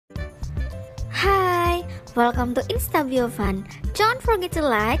Welcome to Insta Bio Fun. Don't forget to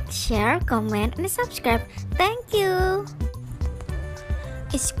like, share, comment, and subscribe. Thank you.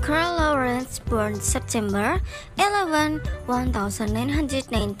 Iskra Lawrence, born September 11,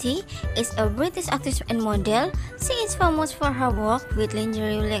 1990, is a British actress and model. She is famous for her work with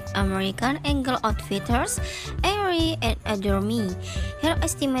lingerie like American Eagle Outfitters, Aerie, and Adore Me. Her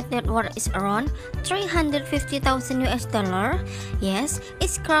estimated worth is around $350,000. Yes,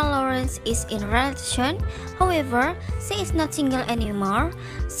 Iskra Lawrence is in relation. However, she is not single anymore.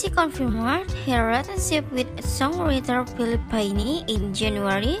 She confirmed her relationship with songwriter Philip Payne in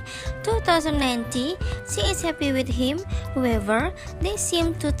January 2019. She is happy with him. However, they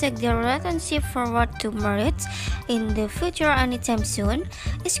seem to take their relationship forward to marriage in the future anytime soon.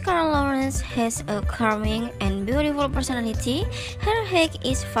 Iskra Lawrence has a charming and beautiful personality. Her height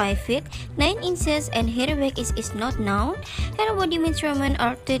is 5 feet 9 inches and her weight is not known. Her body measurements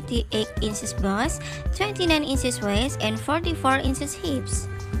are 38 inches bust, 29 inches waist, and 44 inches hips.